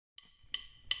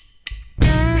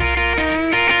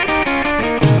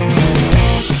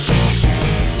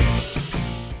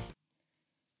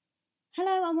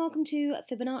welcome to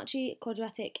Fibonacci,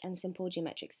 Quadratic and Simple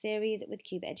Geometric Series with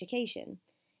Cube Education.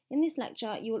 In this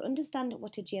lecture, you will understand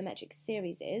what a geometric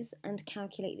series is and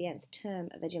calculate the nth term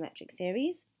of a geometric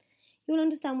series. You will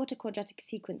understand what a quadratic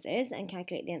sequence is and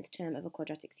calculate the nth term of a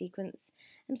quadratic sequence.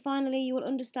 And finally, you will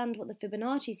understand what the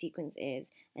Fibonacci sequence is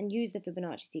and use the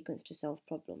Fibonacci sequence to solve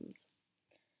problems.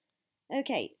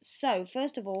 Okay, so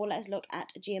first of all, let's look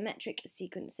at geometric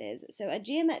sequences. So a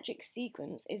geometric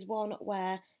sequence is one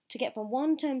where to get from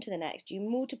one term to the next, you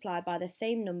multiply by the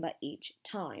same number each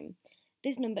time.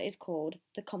 This number is called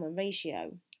the common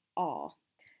ratio, R.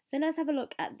 So let's have a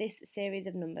look at this series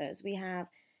of numbers. We have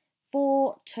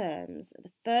 4 terms.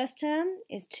 The first term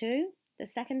is 2, the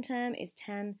second term is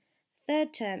 10, the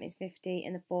third term is 50,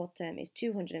 and the fourth term is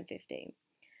 250.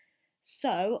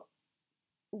 So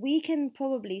we can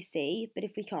probably see, but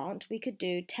if we can't, we could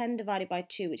do 10 divided by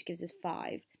 2, which gives us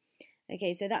 5.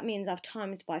 Okay, so that means I've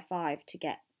times by 5 to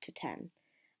get to 10.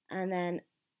 And then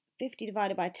 50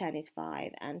 divided by 10 is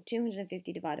 5, and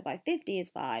 250 divided by 50 is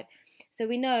 5. So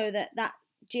we know that that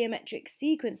geometric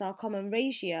sequence, our common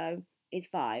ratio, is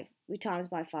 5. We times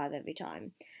by 5 every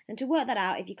time. And to work that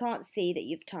out, if you can't see that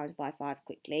you've times by 5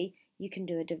 quickly, you can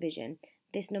do a division.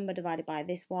 This number divided by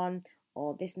this one,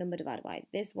 or this number divided by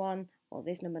this one, or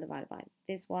this number divided by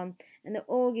this one, and they'll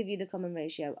all give you the common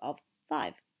ratio of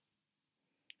 5.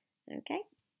 Okay,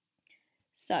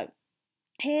 so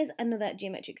here's another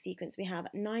geometric sequence. We have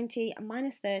 90,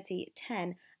 minus 30,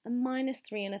 10, and minus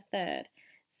 3 1/3.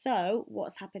 So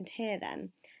what's happened here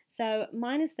then? So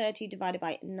minus 30 divided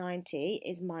by 90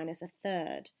 is minus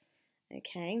 1/3.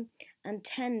 Okay, and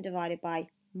 10 divided by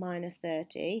minus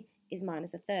 30 is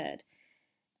minus 1/3.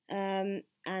 And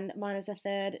minus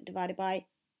 1/3 divided by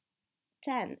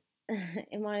 10.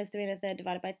 And minus 3 1/3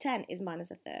 divided by 10 is minus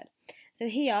 1/3. So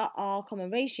here our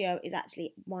common ratio is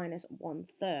actually minus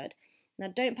 1/3. Now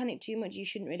don't panic too much, you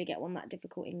shouldn't really get one that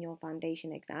difficult in your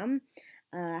foundation exam.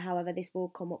 However, this will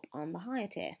come up on the higher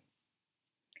tier.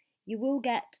 You will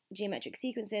get geometric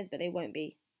sequences, but they won't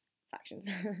be fractions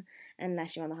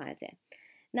unless you're on the higher tier.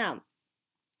 Now,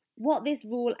 what this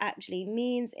rule actually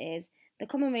means is the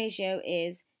common ratio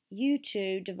is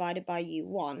U2 divided by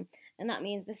U1, and that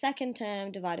means the second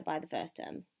term divided by the first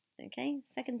term. Okay,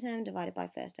 second term divided by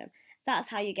first term. That's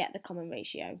how you get the common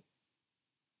ratio.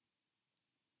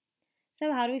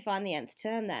 So how do we find the nth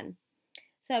term then?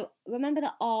 So remember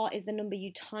that R is the number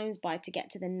you times by to get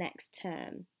to the next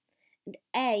term, and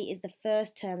A is the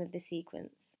first term of the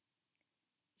sequence.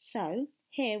 So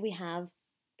here we have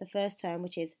the first term,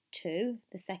 which is 2,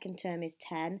 the second term is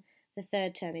 10, the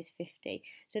third term is 50.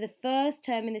 So the first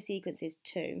term in the sequence is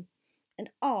 2, and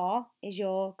R is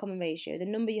your common ratio, the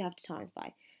number you have to times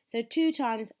by. So 2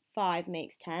 times 5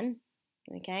 makes 10,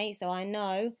 okay, so I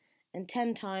know, and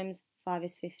 10 times 5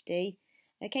 is 50.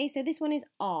 Okay, so this one is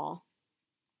R.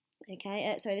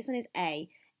 Okay, sorry, this one is A.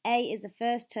 A is the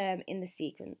first term in the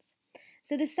sequence.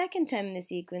 So the second term in the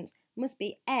sequence must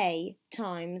be A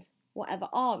times whatever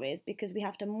R is, because we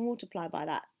have to multiply by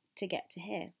that to get to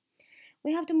here.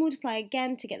 We have to multiply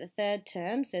again to get the third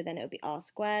term, so then it will be R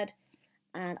squared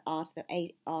and R to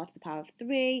the power of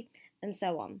 3, and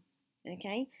so on.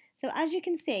 Okay, so as you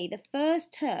can see, the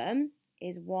first term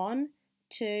is 1,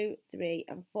 2, 3,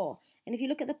 and 4. And if you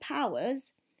look at the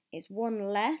powers, it's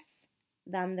 1 less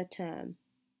than the term.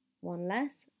 1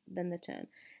 less than the term.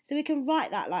 So we can write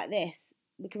that like this.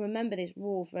 We can remember this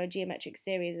rule for a geometric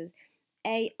series as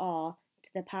AR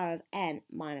to the power of n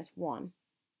minus 1.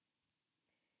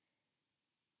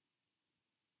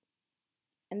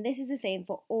 And this is the same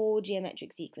for all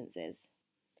geometric sequences.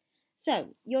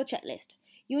 So, your checklist.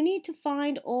 You'll need to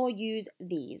find or use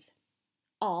these.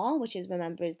 R, which is,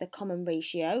 remember, is the common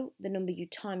ratio, the number you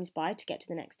times by to get to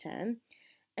the next term,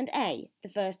 and A, the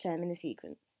first term in the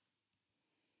sequence.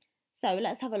 So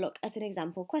let's have a look at an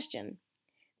example question.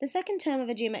 The second term of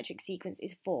a geometric sequence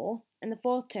is 4, and the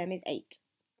fourth term is 8.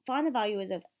 Find the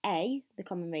values of A, the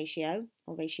common ratio,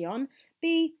 or ration,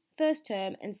 B, first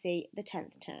term, and C, the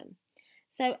 10th term.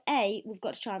 So A, we've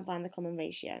got to try and find the common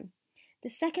ratio. The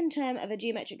second term of a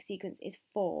geometric sequence is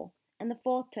 4, and the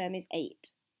fourth term is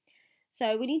 8.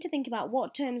 So we need to think about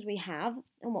what terms we have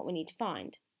and what we need to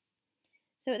find.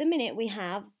 So at the minute we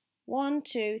have 1,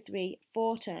 2, 3,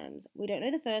 4 terms. We don't know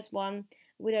the first one,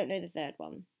 we don't know the third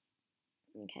one.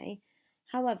 Okay.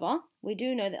 However, we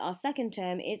do know that our second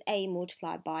term is A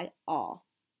multiplied by R.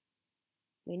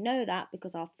 We know that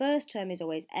because our first term is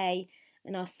always A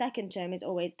and our second term is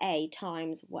always A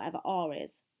times whatever R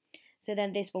is. So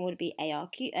then this one would be AR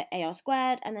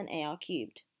squared and then AR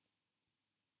cubed.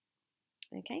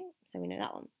 Okay, so we know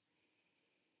that one.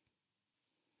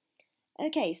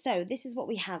 Okay, so this is what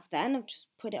we have then. I've just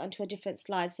put it onto a different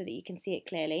slide so that you can see it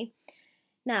clearly.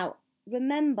 Now,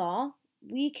 remember,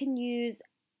 we can use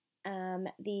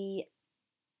the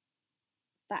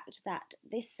fact that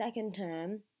this second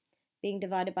term being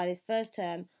divided by this first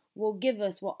term will give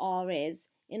us what r is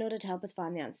in order to help us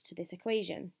find the answer to this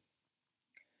equation.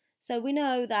 So we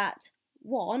know that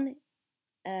 1,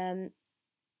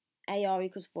 AR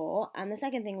equals 4, and the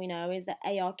second thing we know is that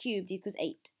AR cubed equals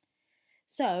 8.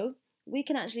 So we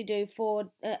can actually do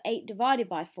 8 divided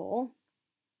by 4,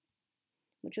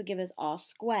 which will give us r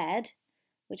squared,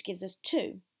 which gives us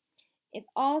 2. If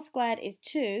r squared is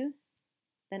 2,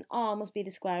 then r must be the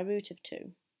square root of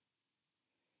 2.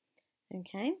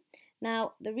 Okay,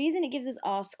 now the reason it gives us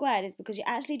r squared is because you're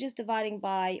actually just dividing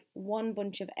by one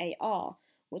bunch of AR,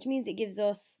 which means it gives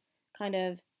us kind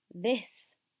of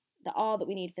this, the r that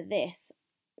we need for this,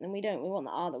 and we want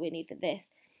the r that we need for this.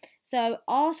 So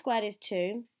r squared is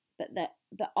 2, but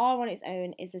r on its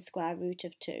own is the square root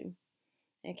of 2.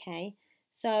 Okay,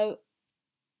 so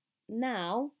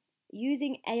now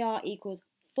using AR equals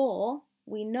 4,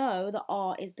 we know that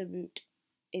r is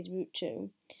root 2.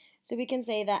 So we can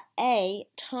say that a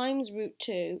times root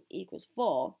 2 equals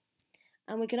 4.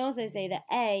 And we can also say that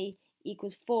a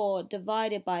equals 4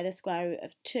 divided by the square root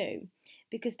of 2.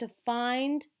 Because to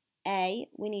find a,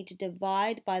 we need to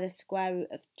divide by the square root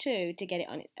of 2 to get it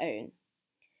on its own.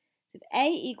 So if a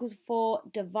equals 4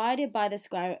 divided by the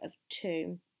square root of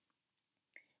 2,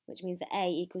 which means that a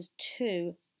equals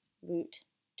 2 root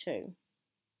 2.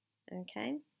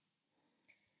 Okay?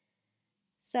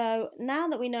 So now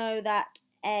that we know that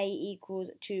a equals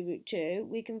 2 root 2,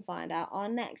 we can find out our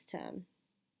next term.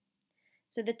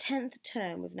 So the 10th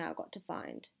term we've now got to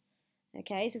find.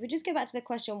 Okay, so if we just go back to the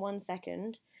question 1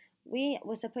 second, we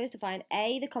were supposed to find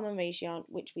a, the common ratio,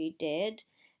 which we did,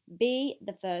 b,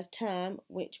 the first term,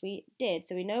 which we did.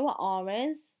 So we know what r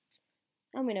is,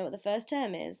 and we know what the first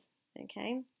term is.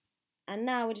 Okay, and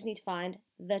now we just need to find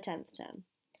the 10th term.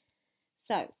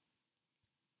 So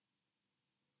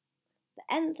the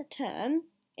nth term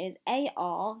is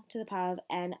AR to the power of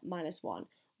n minus 1.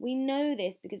 We know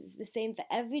this because it's the same for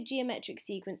every geometric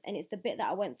sequence, and it's the bit that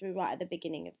I went through right at the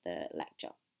beginning of the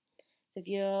lecture. So if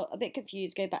you're a bit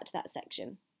confused, go back to that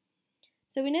section.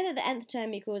 So we know that the nth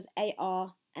term equals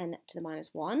AR n to the minus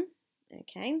 1.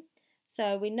 Okay,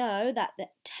 so we know that the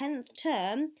 10th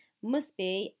term must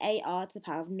be AR to the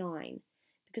power of 9,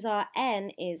 because our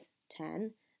n is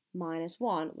 10 minus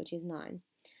 1, which is 9.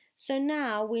 So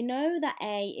now we know that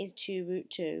a is 2 root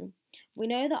 2, we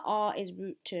know that r is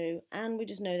root 2, and we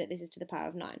just know that this is to the power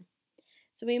of 9.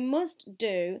 So we must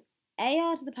do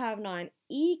AR to the power of 9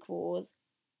 equals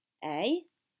a,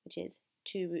 which is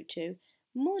 2 root 2,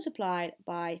 multiplied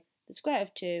by the square root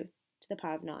of 2 to the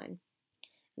power of 9. And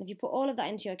if you put all of that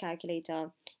into your calculator,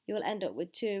 you will end up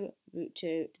with 2 root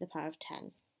 2 to the power of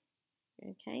 10.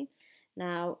 Okay,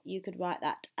 now you could write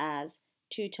that as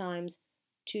 2 times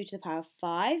 2 to the power of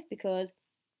 5, because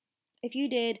if you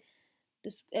did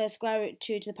the square root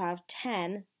 2 to the power of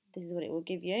 10, this is what it will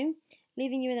give you,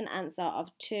 leaving you with an answer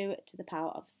of 2 to the power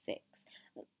of 6.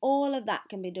 And all of that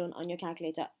can be done on your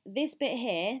calculator. This bit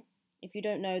here, if you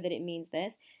don't know that it means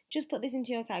this, just put this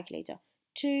into your calculator.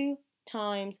 2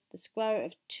 times the square root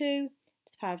of 2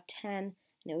 to the power of 10, and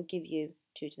it will give you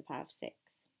 2 to the power of 6.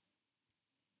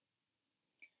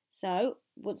 So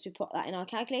once we put that in our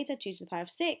calculator, 2 to the power of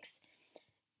 6,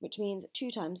 which means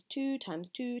 2 times 2 times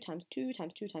 2 times 2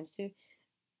 times 2 times 2,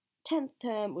 10th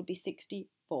term would be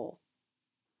 64.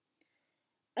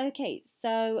 Okay,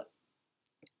 so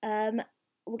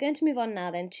we're going to move on now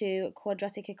then to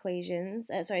quadratic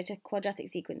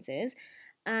sequences.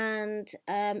 And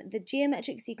the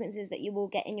geometric sequences that you will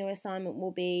get in your assignment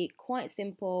will be quite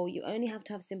simple. You only have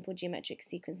to have simple geometric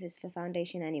sequences for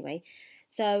foundation anyway.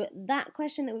 So that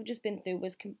question that we've just been through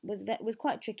was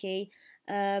quite tricky.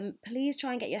 Please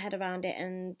try and get your head around it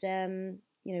and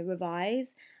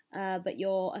revise. But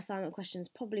your assignment questions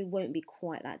probably won't be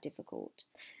quite that difficult.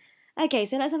 Okay,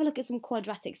 so let's have a look at some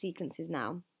quadratic sequences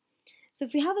now. So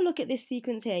if we have a look at this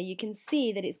sequence here, you can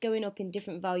see that it's going up in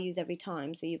different values every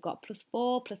time. So you've got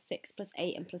 +4, +6,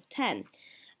 +8, and +10.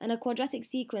 And a quadratic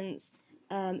sequence,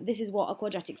 this is what a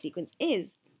quadratic sequence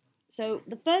is. So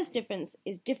the first difference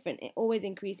is different, it always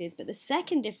increases, but the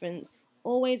second difference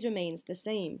always remains the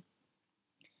same.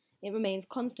 It remains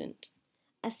constant.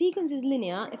 A sequence is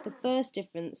linear if the first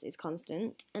difference is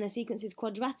constant, and a sequence is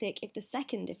quadratic if the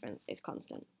second difference is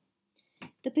constant.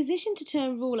 The position to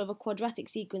turn rule of a quadratic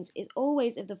sequence is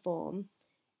always of the form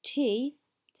t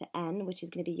to n, which is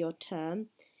going to be your term,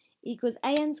 equals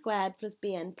an squared plus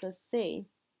bn plus c.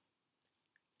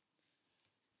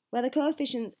 where the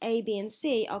coefficients a, b, and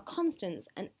c are constants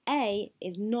and a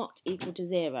is not equal to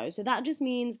 0. So that just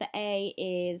means that a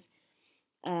is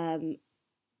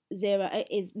 0.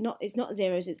 It's not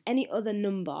 0, so it's any other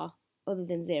number other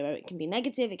than 0. It can be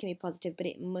negative, it can be positive, but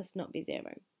it must not be 0.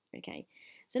 Okay,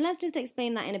 so let's just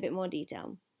explain that in a bit more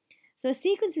detail. So a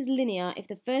sequence is linear if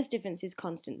the first difference is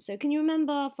constant. So can you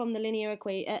remember from the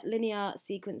linear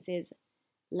sequences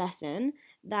lesson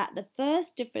that the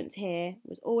first difference here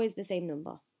was always the same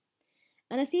number?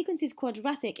 And a sequence is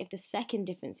quadratic if the second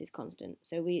difference is constant.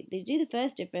 So they do the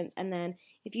first difference, and then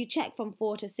if you check from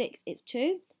 4 to 6, it's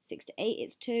 2, 6 to 8,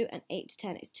 it's 2, and 8 to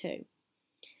 10 is 2.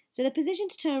 So the position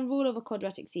to term rule of a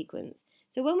quadratic sequence.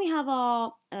 So when we have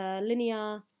our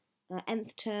linear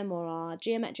nth term or our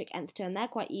geometric nth term, they're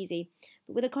quite easy.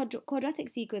 But with a quadratic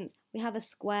sequence, we have a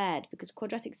squared, because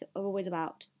quadratics are always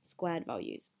about squared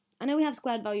values. I know we have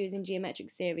squared values in geometric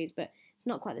series, but it's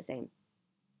not quite the same.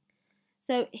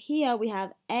 So here we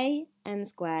have an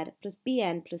squared plus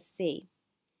bn plus c,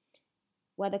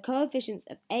 where the coefficients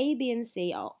of a, b, and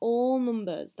c are all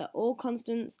numbers. They're all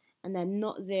constants and they're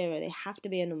not 0. They have to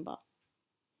be a number.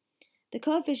 The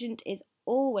coefficient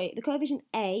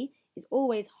a is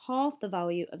always half the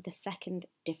value of the second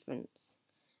difference.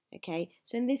 Okay,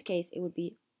 so in this case it would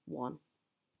be 1.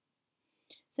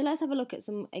 So let's have a look at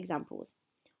some examples.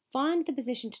 Find the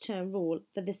position to term rule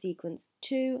for the sequence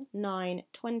 2, 9,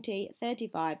 20,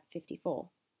 35, 54.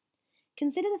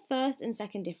 Consider the first and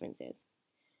second differences.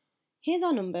 Here's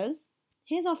our numbers.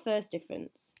 Here's our first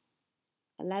difference,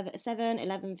 7,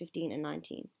 11, 15, and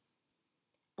 19.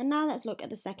 And now let's look at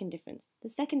the second difference. The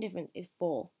second difference is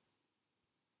 4.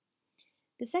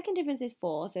 The second difference is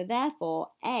 4, so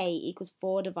therefore a equals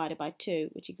 4 divided by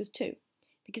 2, which equals 2.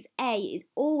 Because a is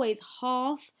always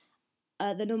half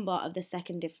the number of the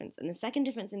second difference, and the second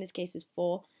difference in this case is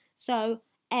 4, so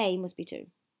a must be 2.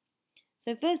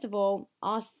 So first of all,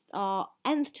 our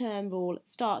nth term rule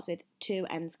starts with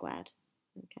 2n squared.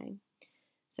 Okay,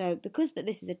 so because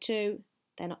this is a 2,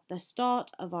 then the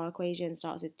start of our equation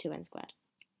starts with 2n squared.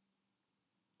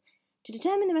 To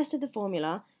determine the rest of the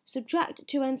formula, subtract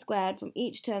 2n squared from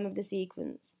each term of the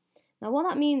sequence. Now what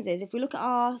that means is, if we look at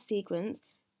our sequence,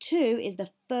 2 is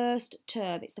the first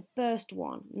term, it's the first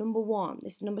one, number 1.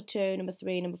 This is number 2, number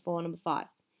 3, number 4, number 5.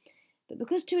 But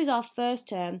because 2 is our first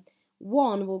term,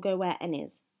 1 will go where n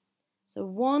is. So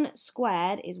 1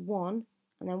 squared is 1,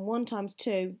 and then 1 times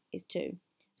 2 is 2.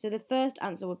 So the first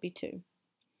answer would be 2.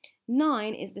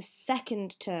 9 is the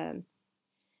second term,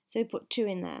 so we put 2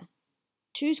 in there.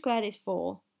 2 squared is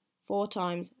 4. 4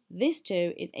 times this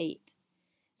 2 is 8.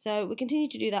 So we continue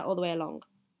to do that all the way along.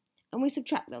 And we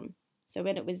subtract them. So we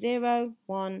end up with 0,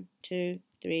 1, 2,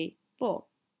 3, 4.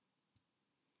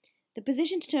 The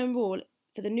position to term rule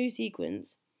for the new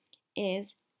sequence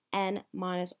is n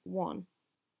minus 1.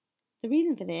 The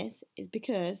reason for this is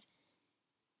because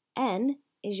n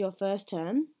is your first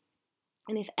term,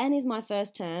 and if n is my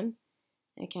first term,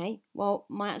 okay, well,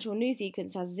 my actual new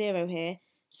sequence has 0 here,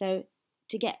 so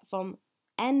to get from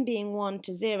n being 1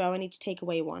 to 0, I need to take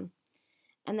away 1.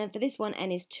 And then for this one,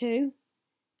 n is 2,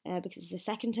 because it's the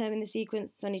second term in the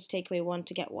sequence, so I need to take away 1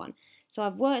 to get 1. So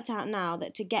I've worked out now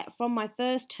that to get from my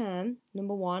first term,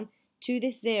 number 1, to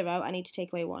this 0, I need to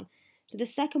take away 1. So the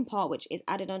second part, which is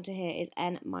added onto here, is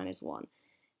n minus 1.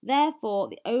 Therefore,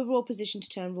 the overall position to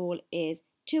term rule is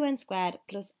 2n squared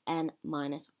plus n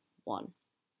minus 1.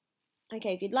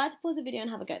 Okay, if you'd like to pause the video and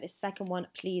have a go at this second one,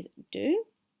 please do.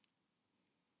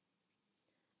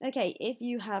 Okay, if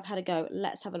you have had a go,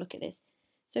 let's have a look at this.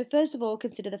 So first of all,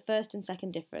 consider the first and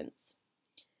second difference.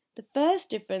 The first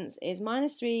difference is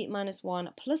minus 3 minus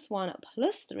 1 plus 1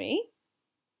 plus 3.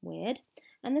 Weird.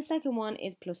 And the second one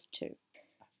is plus 2.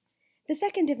 The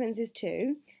second difference is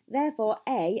 2. Therefore,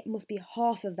 a must be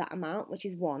half of that amount, which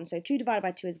is 1. So 2 divided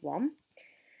by 2 is 1.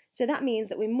 So that means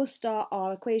that we must start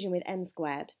our equation with n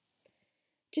squared.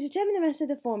 To determine the rest of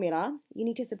the formula, you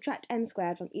need to subtract n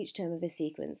squared from each term of the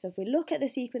sequence. So if we look at the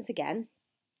sequence again,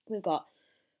 we've got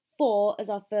 4 as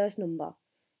our first number.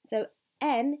 So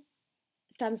n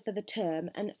stands for the term,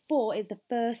 and 4 is the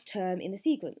first term in the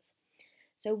sequence.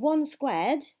 So 1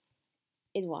 squared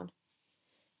is 1.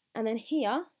 And then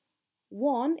here,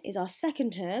 1 is our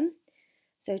second term,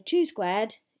 so 2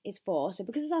 squared is 4. So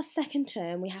because it's our second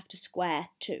term, we have to square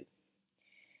 2.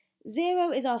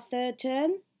 0 is our third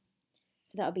term,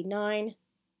 so that would be 9.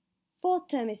 Fourth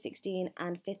term is 16,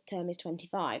 and fifth term is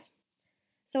 25.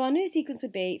 So our new sequence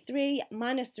would be 3,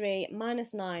 minus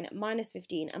 9, minus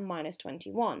 15, and minus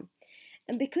 21.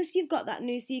 And because you've got that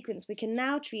new sequence, we can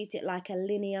now treat it like a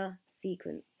linear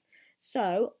sequence.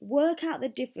 So work out the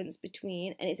difference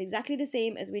between, and it's exactly the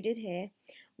same as we did here,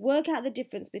 work out the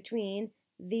difference between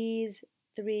these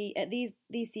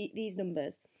these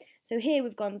numbers. So here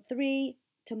we've gone 3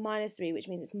 to minus 3, which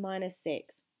means it's minus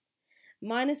 6.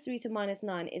 Minus 3 to minus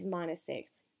 9 is minus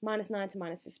 6. Minus 9 to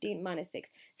minus 15, minus 6.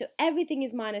 So everything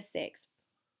is minus 6.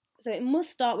 So it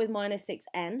must start with minus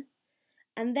 6n.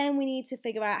 And then we need to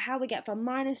figure out how we get from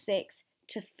minus 6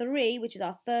 to 3, which is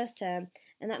our first term.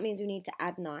 And that means we need to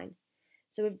add 9.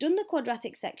 So we've done the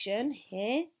quadratic section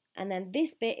here. And then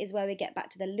this bit is where we get back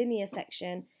to the linear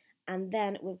section. And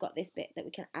then we've got this bit that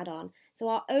we can add on. So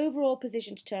our overall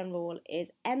position to term rule is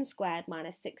n squared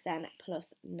minus 6n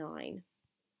plus 9.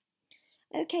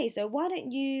 Okay, so why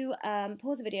don't you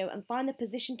pause the video and find the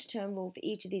position to term rule for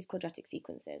each of these quadratic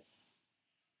sequences.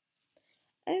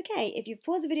 Okay, if you've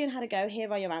paused the video and had a go, here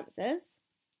are your answers.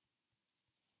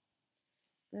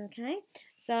 Okay,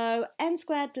 so n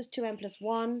squared plus 2n plus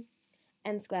 1,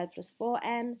 n squared plus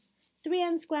 4n,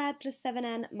 3n squared plus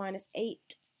 7n minus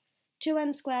 8,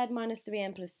 2n squared minus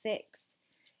 3n plus 6,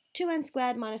 2n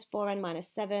squared minus 4n minus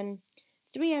 7,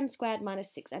 3n squared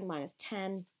minus 6n minus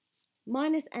 10,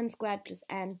 minus n squared plus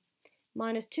n,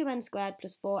 minus 2n squared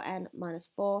plus 4n minus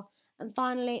 4, and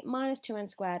finally minus 2n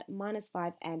squared minus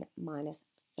 5n minus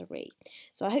 3.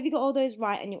 So I hope you got all those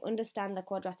right and you understand the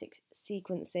quadratic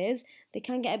sequences. They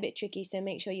can get a bit tricky, so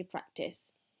make sure you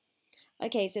practice.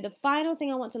 Okay, so the final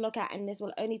thing I want to look at, and this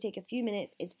will only take a few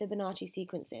minutes, is Fibonacci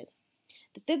sequences.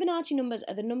 The Fibonacci numbers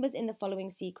are the numbers in the following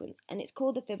sequence, and it's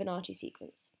called the Fibonacci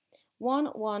sequence. 1,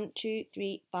 1, 2,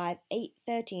 3, 5, 8,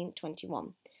 13,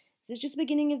 21. This is just the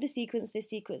beginning of the sequence. This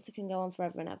sequence can go on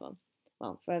forever and ever.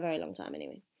 Well, for a very long time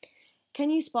anyway.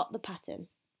 Can you spot the pattern?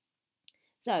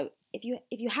 So, if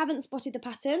you haven't spotted the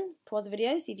pattern, pause the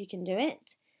video, see if you can do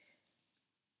it.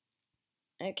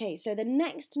 Okay, so the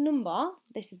next number,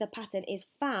 this is the pattern, is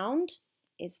found,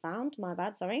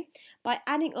 by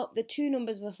adding up the two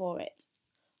numbers before it.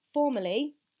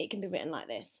 Formally, it can be written like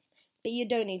this, but you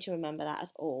don't need to remember that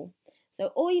at all. So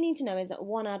all you need to know is that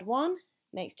 1 add 1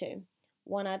 makes 2.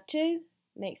 1 add 2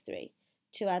 makes 3.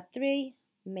 2 add 3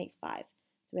 makes 5.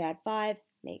 3 add 5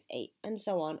 makes 8, and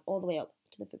so on, all the way up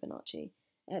to the Fibonacci,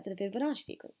 for the Fibonacci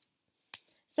sequence.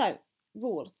 So,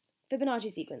 rule,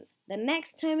 Fibonacci sequence. The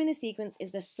next term in the sequence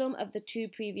is the sum of the two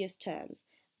previous terms.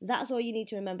 That's all you need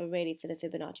to remember really for the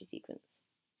Fibonacci sequence.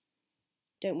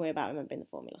 Don't worry about remembering the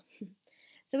formula.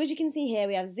 So as you can see here,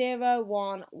 we have 0,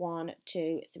 1, 1,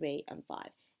 2, 3, and 5.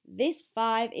 This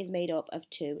 5 is made up of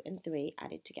 2 and 3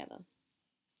 added together.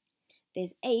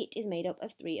 This 8 is made up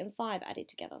of 3 and 5 added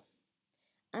together.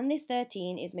 And this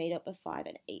 13 is made up of 5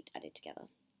 and 8 added together.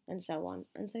 And so on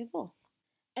and so forth.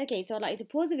 Okay, so I'd like you to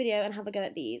pause the video and have a go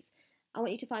at these. I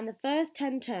want you to find the first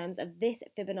 10 terms of this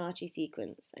Fibonacci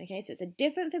sequence. Okay, so it's a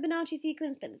different Fibonacci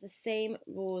sequence, but the same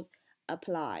rules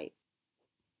apply.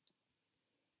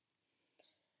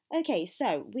 Okay,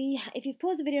 so if you've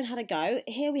paused the video and had a go,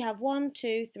 here we have 1,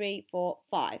 2, 3, 4,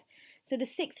 5. So the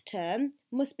sixth term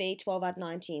must be 12 add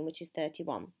 19, which is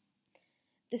 31.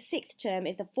 The sixth term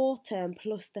is the fourth term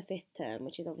plus the fifth term,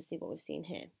 which is obviously what we've seen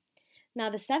here. Now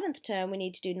the seventh term, we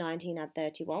need to do 19 add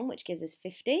 31, which gives us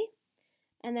 50.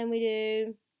 And then we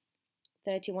do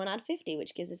 31 add 50,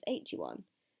 which gives us 81.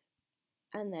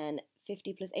 And then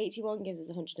 50 plus 81 gives us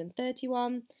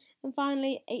 131. And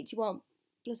finally, 81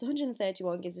 plus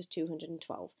 131 gives us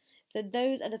 212. So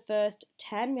those are the first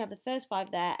 10. We have the first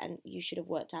 5 there, and you should have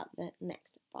worked out the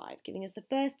next 5, giving us the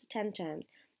first 10 terms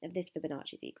of this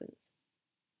Fibonacci sequence.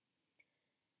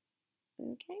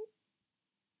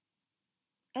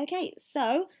 Okay,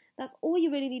 so that's all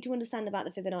you really need to understand about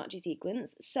the Fibonacci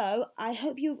sequence. So I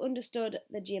hope you've understood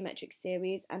the geometric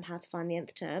series and how to find the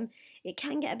nth term. It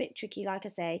can get a bit tricky, like I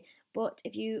say, but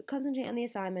if you concentrate on the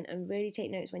assignment and really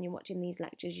take notes when you're watching these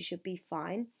lectures, you should be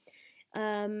fine.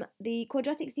 The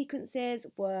quadratic sequences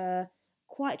were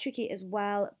quite tricky as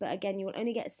well, but again, you will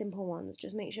only get simple ones.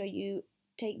 Just make sure you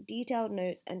take detailed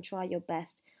notes and try your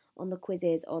best on the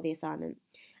quizzes or the assignment.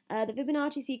 The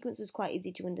Fibonacci sequence was quite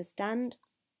easy to understand.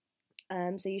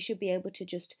 So you should be able to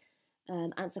just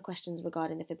answer questions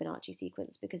regarding the Fibonacci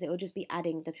sequence because it will just be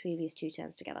adding the previous two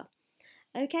terms together.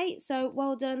 Okay, so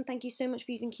well done. Thank you so much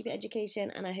for using Cupid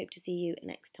Education, and I hope to see you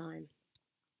next time.